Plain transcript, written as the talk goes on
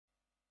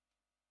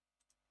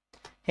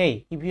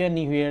Hey, if you are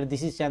new here,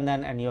 this is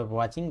Chandan and you are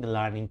watching the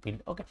learning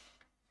field. Okay,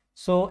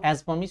 so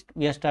as promised,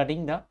 we are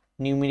starting the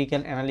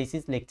numerical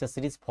analysis lecture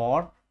series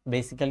for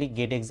basically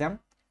GATE exam,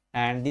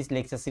 and this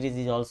lecture series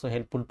is also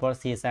helpful for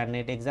CSIR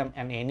NET exam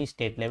and any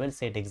state level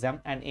SET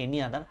exam and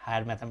any other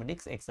higher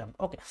mathematics exam.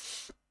 Okay,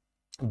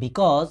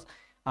 because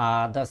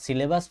the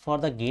syllabus for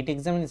the GATE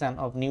examination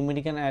of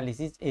numerical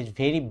analysis is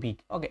very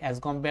big, okay, as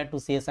compared to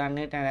CSIR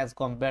NET and as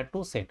compared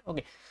to SET.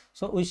 Okay,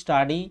 so we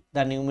study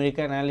the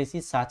numerical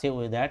analysis such a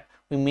way that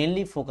we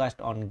mainly focused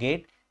on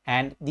GATE,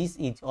 and this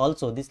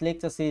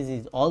lecture series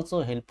is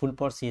also helpful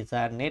for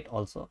CSIR NET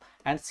also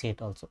and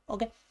SET also.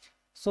 Okay,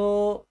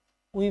 so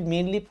we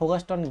mainly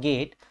focused on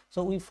GATE,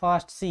 so we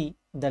first see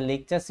the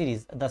lecture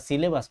series, the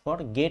syllabus for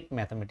GATE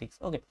mathematics.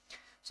 Okay,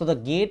 so the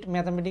GATE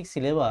mathematics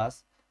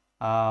syllabus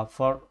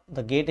for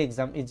the GATE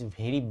exam is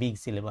very big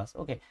syllabus.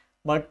 Okay,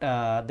 but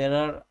there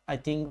are, I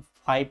think,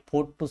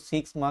 4 to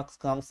 6 marks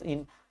comes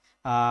in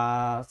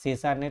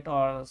CSIR NET,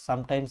 or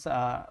sometimes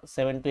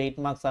 7 to 8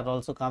 marks are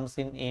also comes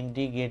in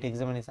MD GATE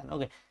examination.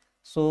 Okay,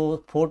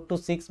 so 4 to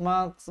 6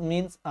 marks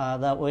means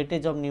the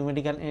weightage of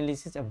numerical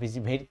analysis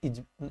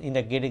in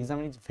the GATE exam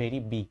is very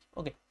big.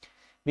 Okay,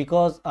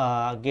 because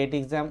GATE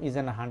exam is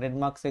an 100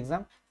 marks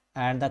exam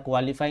and the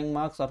qualifying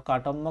marks or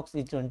cutoff marks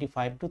is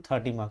 25 to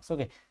 30 marks.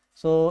 Okay,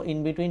 so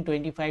in between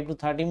 25 to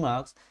 30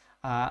 marks,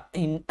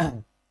 in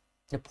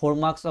 4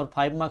 marks or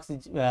 5 marks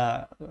is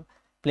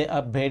play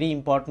a very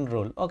important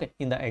role, okay,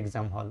 in the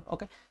exam hall.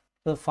 Okay,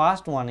 so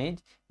first one is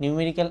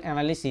numerical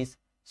analysis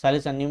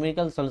solution,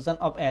 numerical solution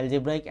of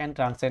algebraic and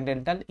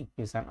transcendental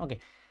equation. Okay,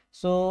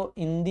 so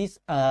in this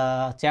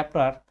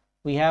chapter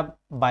we have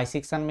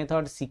bisection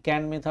method,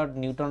 secant method,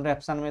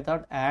 Newton-Raphson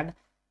method and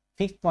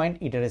fixed point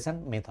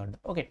iteration method.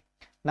 Okay,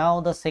 now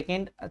the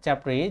second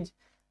chapter is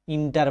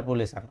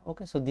interpolation.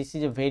 Okay, so this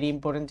is a very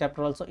important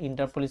chapter also,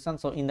 interpolation.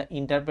 So in the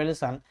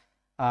interpolation,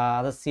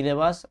 the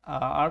syllabus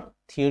are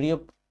theory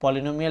of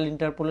polynomial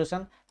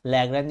interpolation,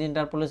 Lagrange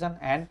interpolation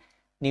and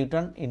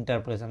Newton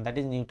interpolation, that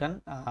is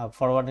Newton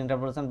forward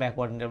interpolation,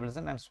 backward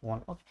interpolation and so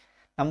on. Okay,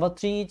 number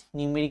 3 is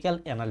numerical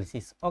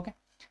analysis. Okay,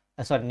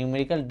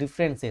 numerical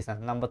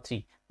differentiation, number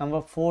 3. Number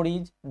 4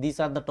 is,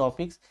 these are the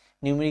topics,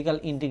 numerical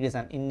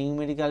integration. In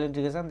numerical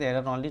integration there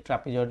are only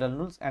trapezoidal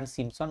rules and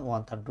Simpson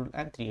 1/3 rule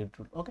and 3/8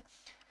 rule. Okay,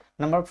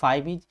 number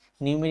 5 is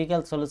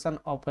numerical solution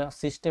of a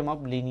system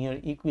of linear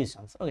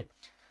equations. Okay,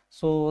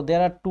 so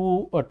there are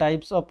two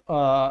types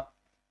of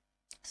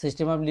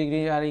system of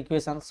linear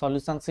equation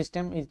solution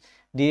system, is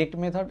direct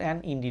method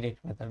and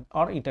indirect method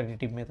or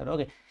iterative method.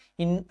 Okay,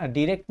 in a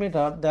direct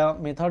method the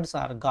methods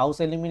are Gauss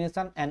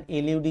elimination and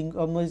eluding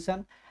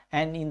composition,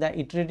 and in the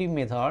iterative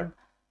method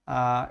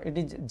it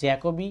is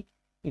Jacobi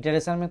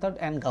iteration method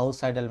and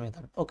Gauss-Seidel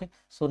method. Okay,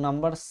 so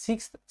number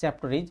 6th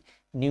chapter is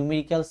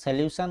numerical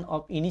solution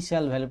of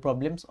initial value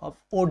problems of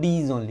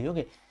ODEs only.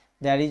 Okay,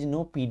 there is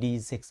no PDE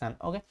section.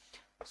 Okay,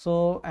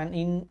 so and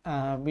in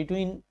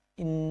between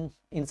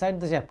inside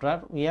the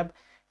chapter we have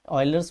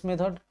Euler's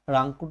method,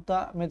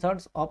 Rank-Kurta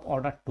methods of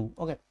order 2.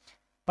 Okay,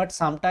 but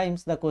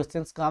sometimes the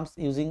questions comes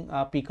using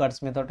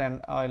Picard's method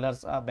and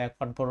Euler's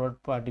backward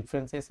forward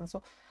differentiation.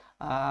 So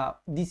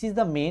this is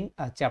the main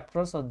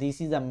chapter, so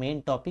this is the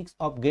main topics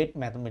of GATE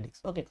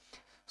mathematics. Okay,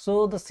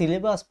 so the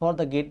syllabus for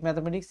the GATE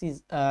mathematics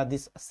is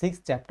this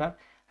 6th chapter,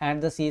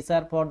 and the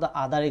CSIR for the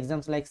other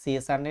exams like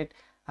CSIR NET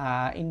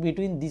in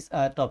between these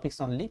topics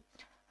only,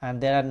 and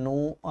there are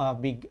no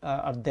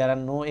there are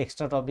no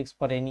extra topics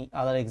for any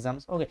other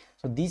exams. Okay,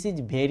 so this is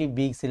very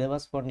big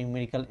syllabus for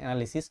numerical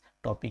analysis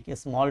topic, a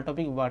small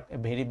topic but a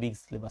very big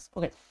syllabus.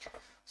 Okay,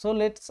 so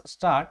let's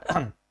start.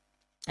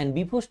 And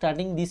before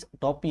starting these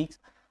topics,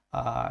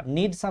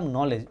 need some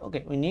knowledge.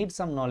 Okay, we need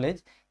some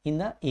knowledge in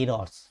the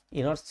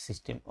errors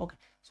system. Okay,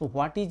 so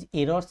what is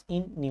errors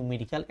in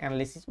numerical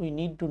analysis? We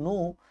need to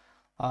know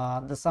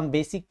some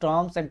basic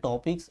terms and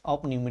topics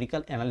of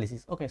numerical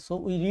analysis. Okay, so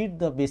we read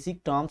the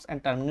basic terms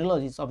and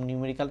terminologies of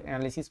numerical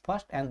analysis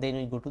first, and then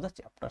we go to the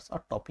chapters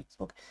or topics.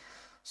 Okay,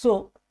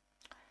 so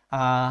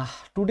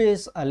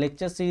today's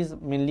lecture series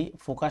mainly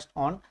focused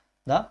on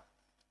the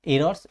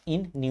errors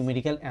in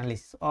numerical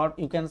analysis, or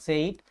you can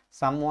say it,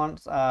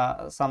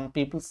 some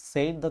people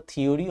say the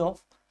theory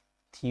of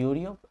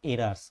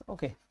errors.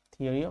 Okay,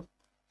 theory of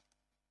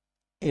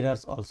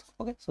errors also.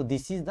 Okay, so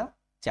this is the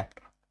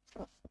chapter,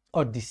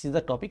 or this is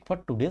the topic for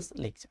today's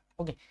lecture.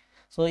 Okay,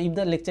 so if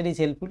the lecture is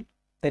helpful,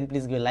 then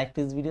please give a like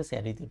to this video,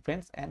 share with your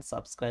friends and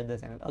subscribe the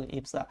channel.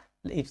 Okay,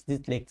 if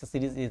this lecture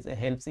series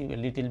helps you a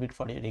little bit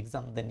for your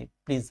exam, then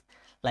please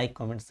like,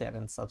 comment, share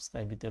and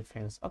subscribe with your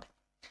friends. Okay,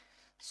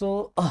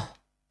 so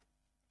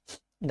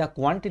the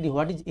quantity,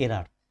 what is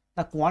error?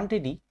 The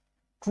quantity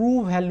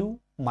true value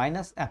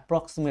minus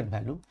approximate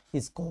value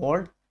is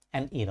called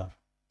an error.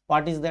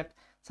 What is that?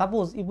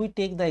 Suppose if we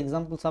take the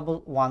example,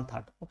 suppose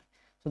 1/3. Okay,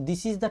 so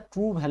this is the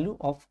true value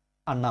of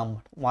a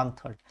number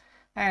 1/3,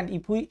 and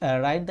if we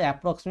write the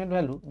approximate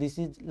value, this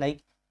is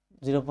like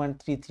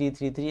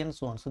 0.3333 and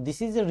so on. So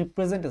this is a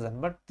representation,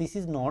 but this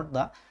is not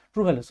the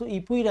true value. So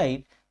if we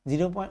write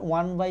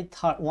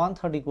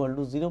 0.1/1/3 equal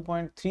to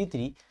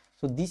 0.33,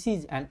 So this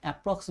is an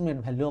approximate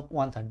value of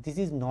 1/3. This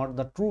is not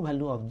the true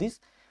value of this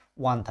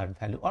 1/3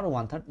 value, or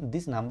 1/3,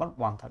 this number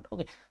 1/3.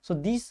 Okay, so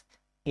this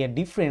a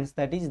difference,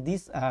 that is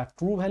this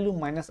true value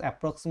minus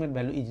approximate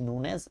value, is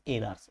known as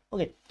errors.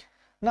 Okay,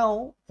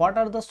 now what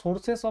are the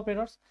sources of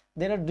errors?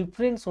 There are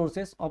different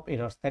sources of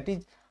errors, that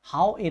is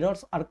how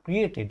errors are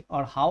created,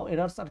 or how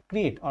errors are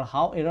created, or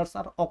how errors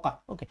are occur.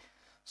 Okay,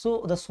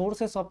 so the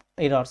sources of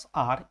errors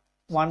are: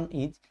 one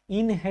is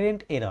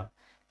inherent error.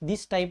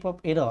 This type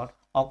of error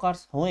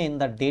occurs when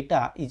the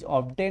data is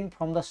obtained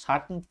from the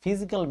certain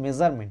physical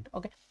measurement,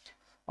 okay,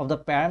 of the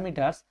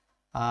parameters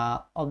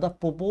of the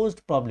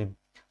proposed problem.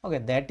 Okay,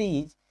 that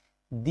is,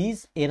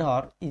 this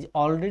error is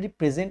already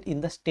present in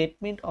the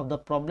statement of the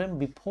problem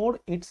before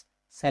its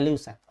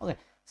solution. Okay,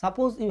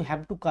 suppose you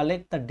have to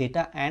collect the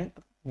data, and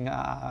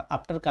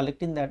after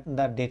collecting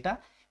the data,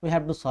 you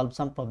have to solve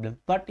some problem,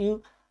 but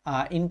you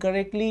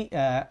incorrectly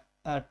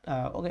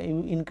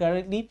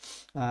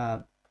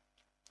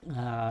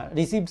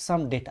received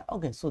some data.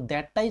 Okay, so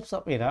that types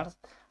of errors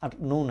are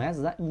known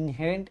as the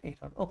inherent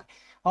error. Okay,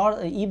 or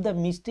if the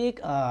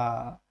mistake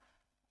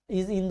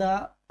is in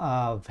the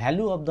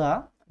value of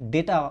the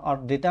data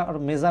or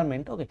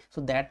measurement. Okay,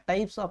 so that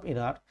types of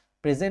error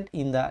present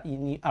in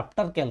the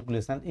after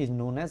calculation is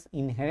known as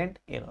inherent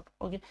error.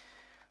 Okay,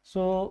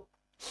 so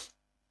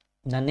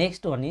the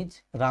next one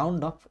is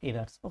round off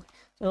errors. Okay,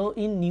 so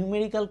in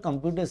numerical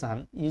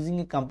computation using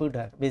a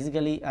computer,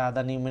 basically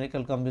the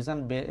numerical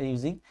computation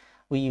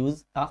we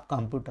use a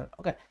computer.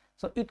 Okay,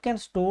 so it can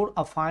store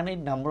a finite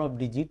number of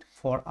digits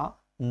for a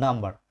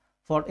number.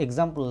 For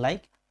example,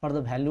 like for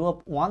the value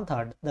of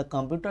 1/3, the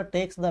computer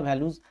takes the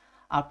values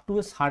up to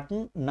a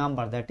certain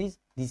number, that is,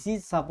 this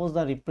is suppose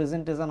the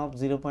representation of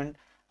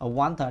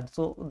 0.1/3.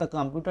 so the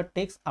computer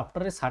takes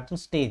after a certain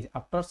stage,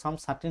 after some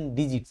certain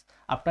digits,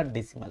 after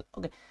decimal.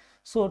 Okay,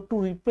 so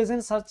to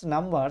represent such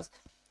numbers,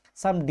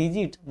 some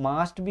digit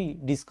must be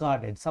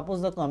discarded.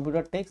 Suppose the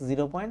computer takes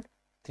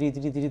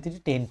 0.3333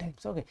 10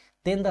 times. Okay,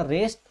 then the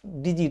rest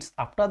digits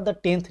after the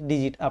 10th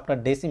digit after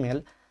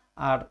decimal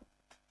are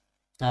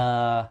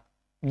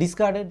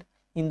discarded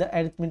in the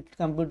arithmetic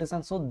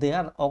computation, so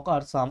there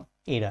occurs some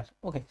error.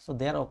 Okay, so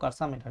there occurs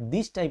some error.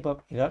 This type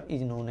of error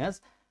is known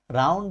as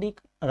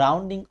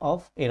rounding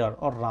of error,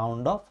 or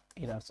round of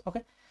errors.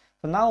 Okay,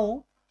 so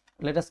now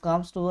let us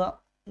comes to the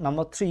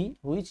number 3,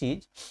 which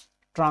is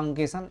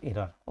truncation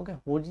error. Okay,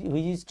 which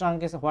is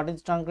truncation? What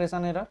is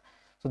truncation error?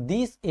 So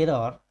this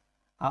error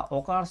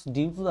occurs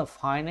due to the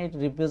finite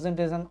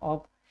representation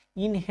of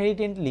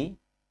inherently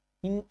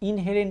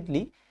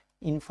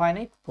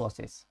infinite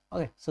process.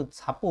 Okay, so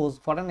suppose,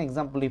 for an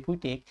example, if we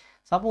take,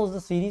 suppose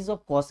the series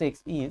of cos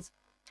x is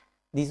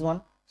this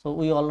one. So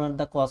we all know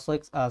the cos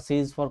x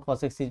series for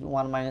cos x is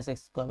 1 minus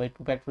x square by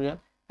 2 factorial,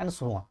 and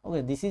so on.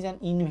 Okay, this is an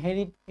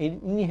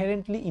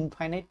inherently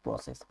infinite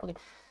process. Okay,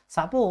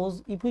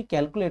 suppose if we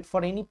calculate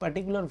for any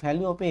particular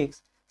value of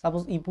x,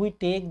 suppose if we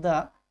take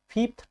the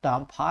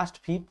first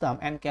fifth term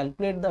and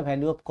calculate the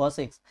value of cos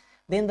x,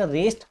 then the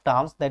rest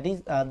terms, that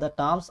is the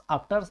terms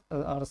after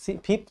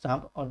fifth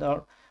term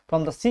or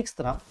from the sixth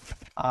term,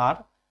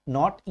 are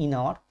not in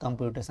our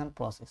computation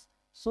process.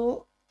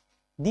 So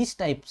these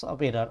types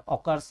of error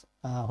occurs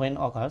when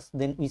occurs,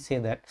 then we say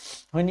that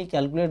when we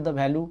calculate the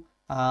value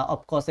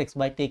of cos x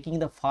by taking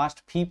the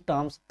first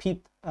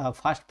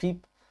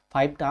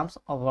five terms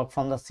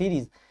from the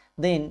series,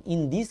 then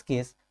in this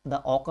case the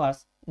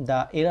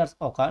errors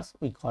occurs,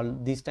 we call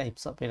these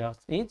types of errors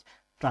is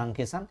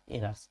truncation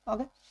errors.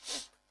 Okay,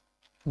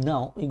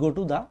 now we go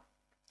to the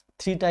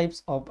 3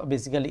 types of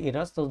basically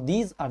errors. So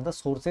these are the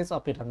sources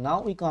of error.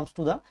 Now we comes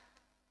to the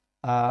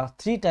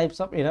 3 types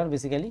of error,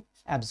 basically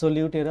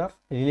absolute error,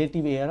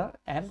 relative error,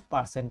 and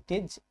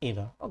percentage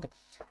error. Okay,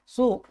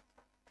 so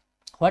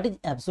what is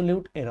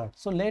absolute error?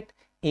 So let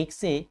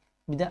xa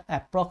be the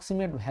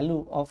approximate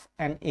value of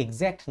an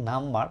exact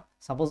number,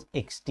 suppose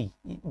xt.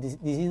 This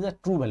is the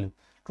true value.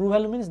 True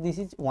value means this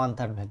is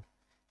 1/3 value.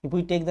 If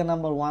we take the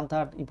number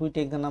 1/3, if we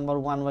take the number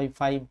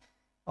 1/5,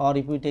 or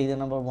if we take the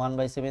number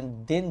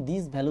 1/7, then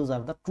these values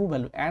are the true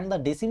value, and the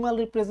decimal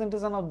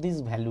representation of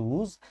these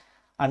values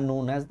are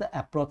known as the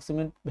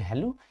approximate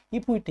value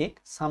if we take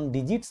some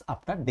digits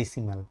after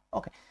decimal.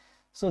 Okay,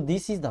 so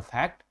this is the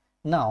fact.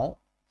 Now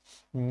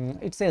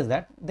it says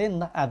that then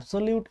the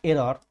absolute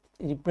error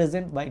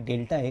represented by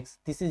delta x,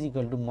 this is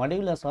equal to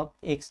modulus of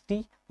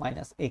xt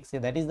minus xa,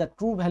 that is the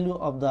true value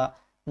of the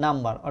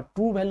number or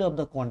true value of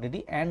the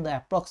quantity and the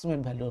approximate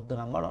value of the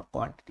number or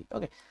quantity.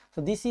 Okay,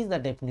 so this is the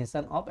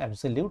definition of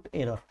absolute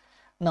error.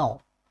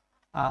 Now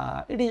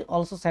it is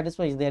also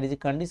satisfies there is a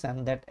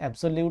condition that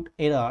absolute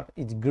error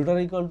is greater or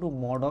equal to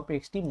mod of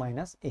xt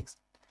minus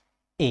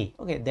xa.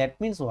 Okay, that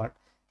means what?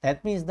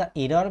 That means the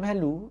error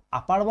value,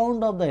 upper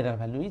bound of the error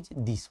value is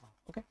this one.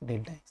 Okay,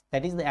 delta x,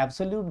 that is the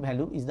absolute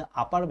value is the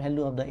upper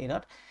value of the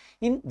error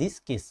in this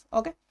case.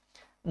 Okay,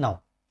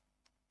 now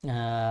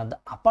the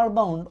upper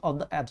bound of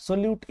the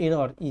absolute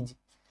error is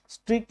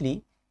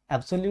strictly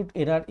absolute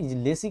error is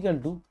less equal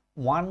to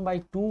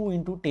 1/2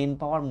 into 10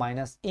 power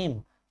minus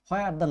m,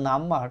 where the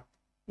number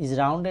is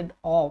rounded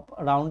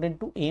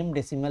to m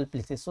decimal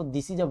places. So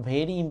this is a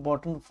very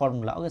important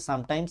formula. Okay,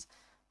 sometimes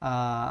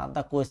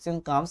the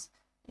question comes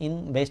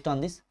in based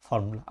on this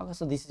formula. Okay,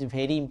 so this is a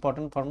very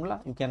important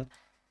formula. You can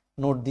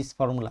note this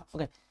formula.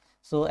 Okay,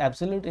 so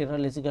absolute error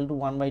is equal to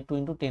 1 by 2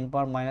 into 10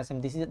 power minus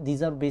m.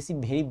 These are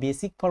very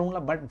basic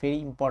formula, but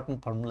very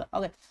important formula.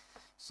 Okay,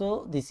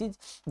 so this is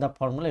the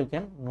formula. You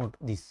can note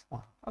this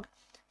one. Okay,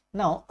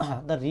 now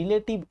the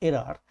relative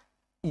error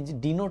is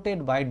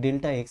denoted by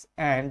delta x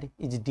and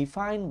is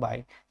defined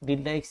by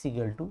delta x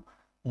equal to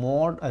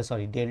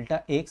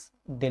delta x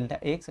del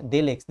x.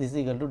 This is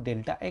equal to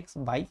delta x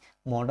by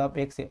mod of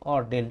xa,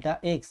 or delta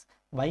x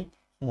by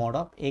mod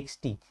of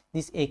xt.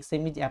 This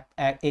xm is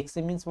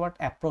xm means what?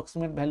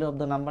 Approximate value of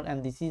the number,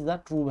 and this is the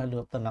true value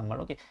of the number.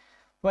 Okay,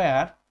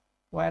 where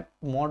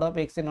mod of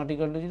xa not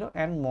equal to 0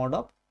 and mod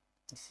of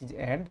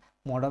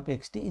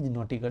xt is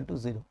not equal to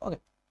 0. Okay,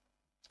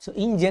 so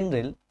in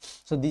general,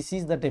 so this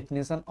is the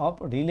definition of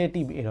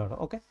relative error.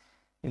 Okay,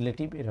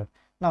 relative error.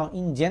 Now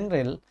in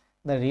general,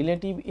 the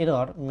relative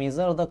error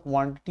measure the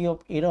quantity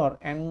of error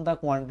and the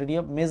quantity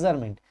of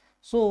measurement.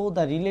 So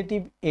the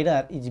relative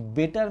error is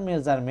better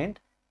measurement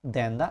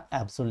than the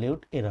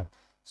absolute error.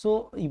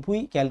 So if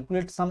we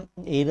calculate some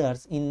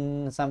errors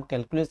in some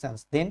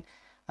calculations, then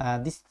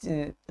this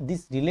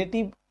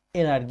relative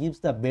error gives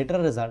the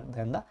better result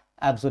than the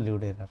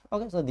absolute error.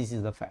 Okay, so this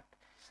is the fact.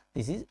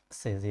 This is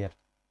says here.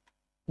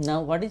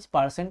 Now what is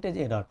percentage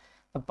error?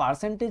 The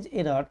percentage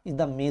error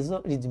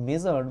is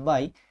measured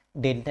by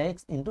delta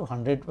x into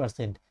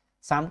 100%.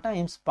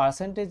 Sometimes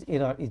percentage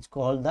error is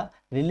called the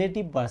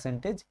relative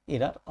percentage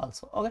error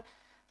also. Okay,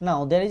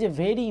 now there is a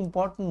very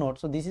important note.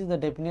 So this is the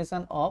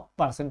definition of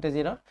percentage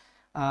error.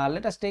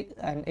 Let us take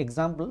an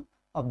example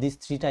of these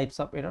three types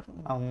of error.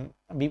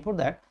 Before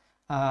that,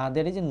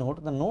 there is a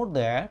note. The note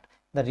that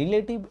the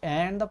relative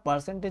and the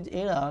percentage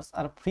errors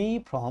are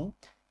free from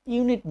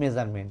unit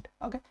measurement.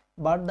 Okay,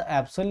 but the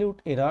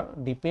absolute error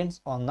depends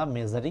on the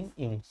measuring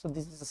unit. So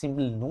this is a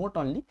simple note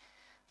only.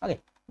 Okay,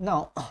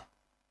 now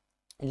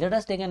let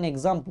us take an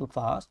example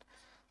first.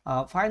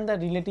 Find the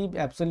relative,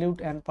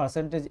 absolute and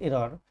percentage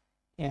error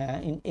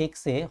in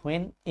xa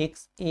when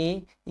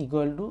xa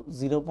equal to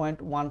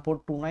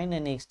 0.1429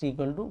 and xt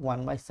equal to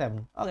 1 by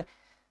 7. Okay,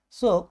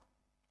 so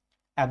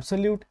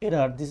absolute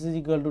error, this is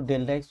equal to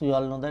delta x. We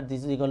all know that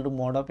this is equal to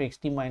mod of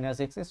xt minus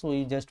xa. So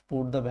you just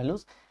put the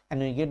values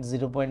and we get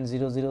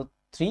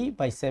 0.0003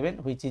 by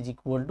 7, which is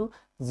equal to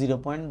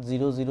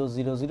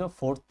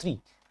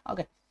 0.000043.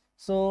 Okay,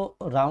 so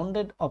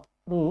rounded up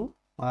to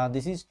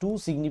this is two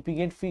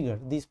significant figure.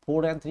 These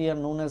 4 and 3 are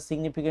known as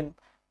significant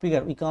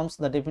figure. It comes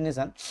the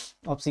definition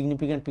of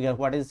significant figure.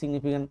 What is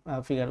significant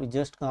figure? We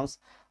just comes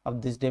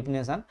of this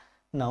definition.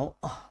 Now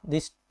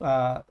this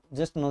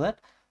just know that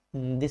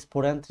this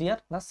 4 and 3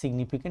 are the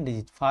significant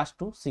digit, first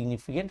two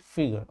significant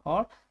figure,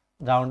 or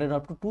rounded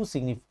up to two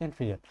significant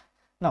figure.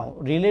 Now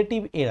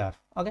relative error.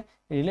 Okay,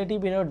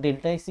 relative error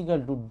delta x equal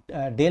to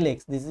del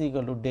x. This is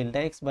equal to delta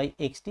x by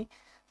xt,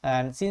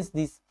 and since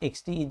this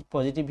xt is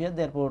positive here,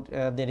 therefore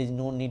there is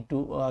no need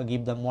to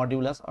give the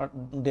modulus, or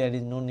there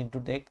is no need to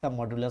take the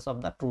modulus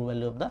of the true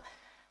value of the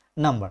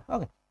number.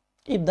 Okay,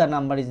 if the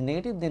number is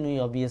negative, then we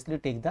obviously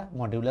take the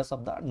modulus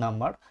of the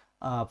number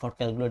for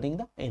calculating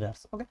the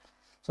errors. Okay,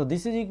 so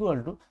this is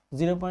equal to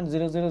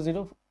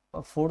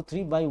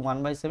 0.00043 by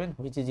 1 by 7,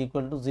 which is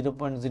equal to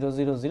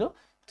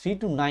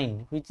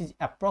 0.000329, which is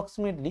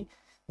approximately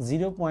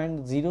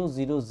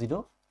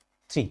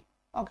 0.0003.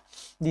 Okay,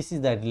 this is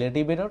the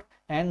relative error,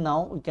 and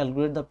now we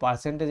calculate the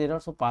percentage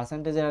error. So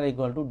percentage error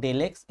equal to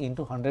del x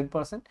into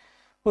 100%,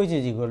 which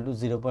is equal to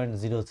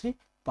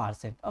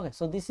 0.03%. Okay,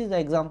 so this is the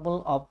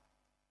example of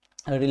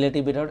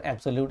relative error,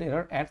 absolute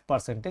error and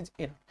percentage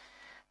error.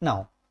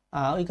 Now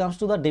it comes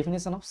to the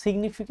definition of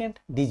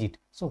significant digit.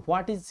 So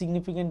what is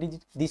significant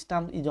digit? This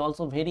term is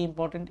also very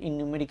important in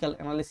numerical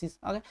analysis.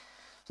 Okay,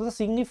 so the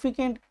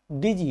significant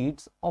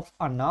digits of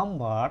a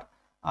number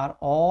are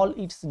all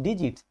its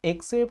digits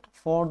except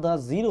for the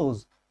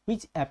zeros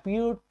which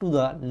appear to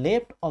the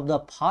left of the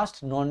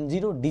first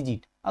non-zero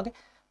digit. Okay,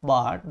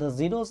 but the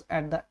zeros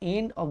at the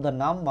end of the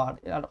number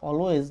are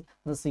always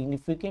the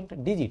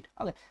significant digit.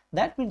 Okay,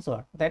 that means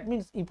what? That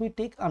means if we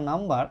take a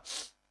number,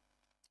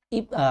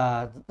 if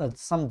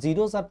some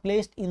zeros are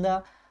placed in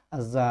the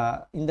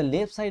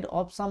left side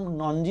of some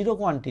non-zero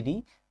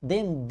quantity,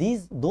 then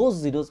those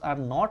zeros are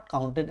not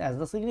counted as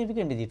the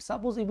significant digit.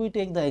 Suppose if we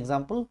take the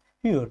example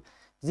here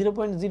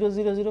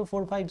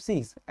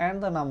 0.000456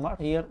 and the number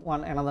here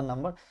another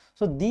number,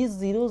 so these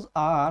zeros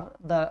are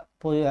the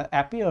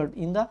appeared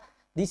in the,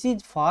 this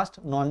is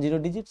first non-zero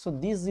digit, so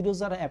these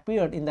zeros are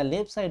appeared in the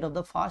left side of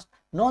the first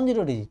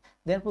non-zero digit,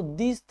 therefore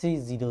these three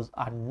zeros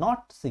are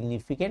not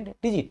significant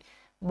digit.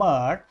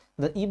 But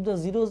if the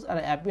zeros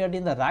are appeared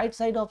in the right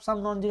side of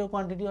some non-zero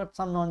quantity or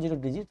some non-zero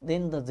digit,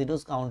 then the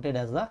zeros counted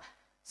as the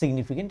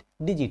significant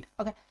digit.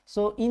 Okay,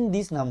 so in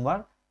this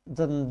number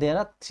then there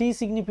are three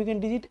significant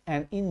digit,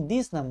 and in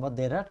this number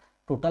there are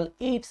total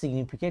 8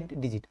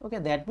 significant digit. Okay,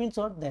 that means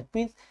what? That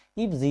means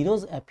if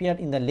zeros appear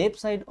in the left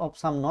side of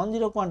some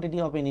non-zero quantity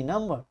of any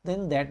number,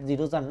 then that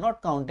zeros are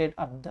not counted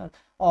at the,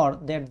 or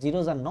that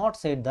zeros are not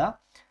set the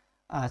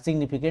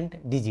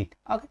significant digit.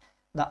 Okay,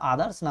 the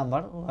others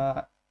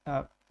number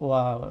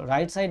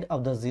right side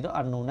of the zero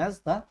are known as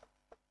the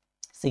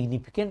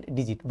significant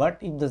digit, but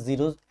if the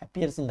zeros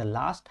appears in the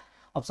last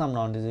of some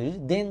non-zero,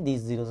 then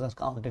these zeros are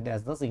counted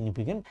as the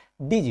significant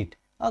digit.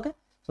 Okay,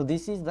 so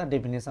this is the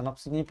definition of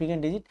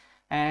significant digit,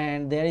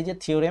 and there is a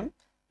theorem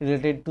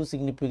related to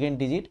significant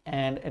digit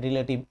and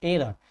relative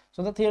error.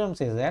 So the theorem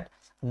says that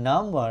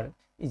number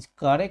is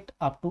correct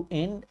up to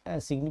n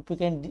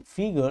significant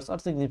figures or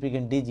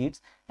significant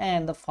digits,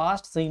 and the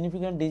first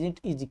significant digit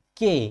is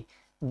k,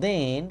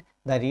 then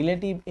the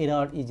relative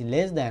error is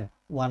less than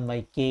 1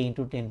 by k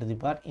into 10 to the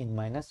power n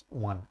minus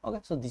 1. Okay,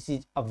 so this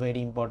is a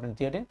very important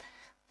theorem.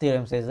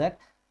 Theorem says that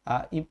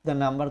if the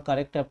number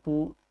correct up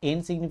to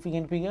n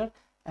significant figure,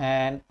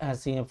 and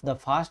if the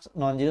first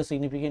non-zero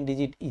significant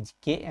digit is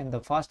k and the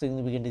first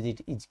significant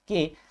digit is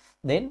k,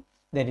 then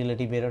the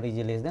relative error is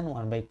less than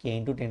 1 by k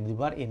into 10 to the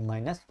power n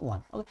minus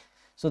 1. Okay,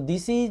 so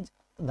this is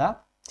the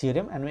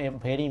theorem, and a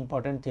very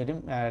important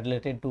theorem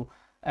related to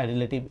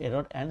relative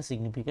error and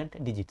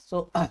significant digit.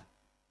 So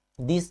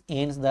this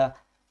ends the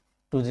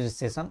today's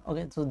session.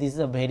 Okay, so this is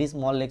a very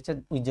small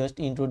lecture. We just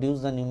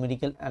introduced the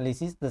numerical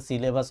analysis, the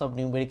syllabus of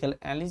numerical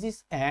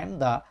analysis,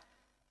 and the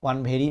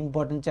one very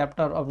important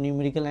chapter of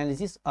numerical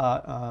analysis.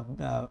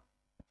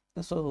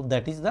 So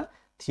that is the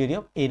theory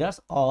of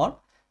errors or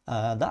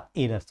the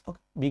errors. Okay,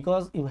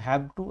 because you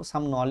have to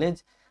some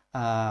knowledge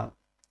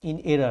in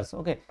errors.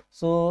 Okay,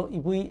 so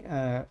if we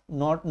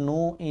not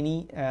know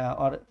any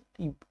or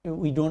if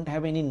we don't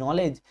have any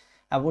knowledge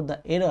about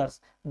the errors,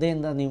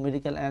 then the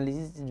numerical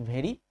analysis is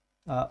very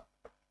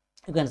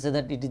you can say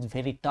that it is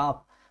very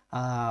tough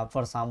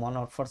for someone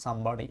or for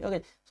somebody.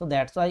 Okay, so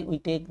that's why we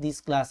take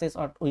these classes,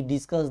 or we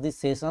discuss these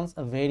sessions,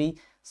 very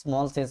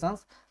small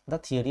sessions, the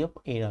theory of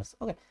errors.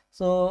 Okay,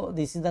 so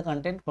this is the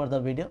content for the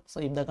video. So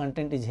if the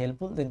content is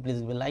helpful, then please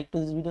give a like to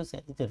this video,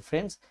 share with your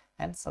friends,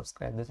 and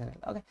subscribe the channel.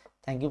 Okay,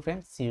 thank you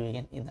friends, see you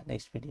again in the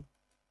next video.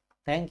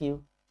 Thank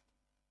you.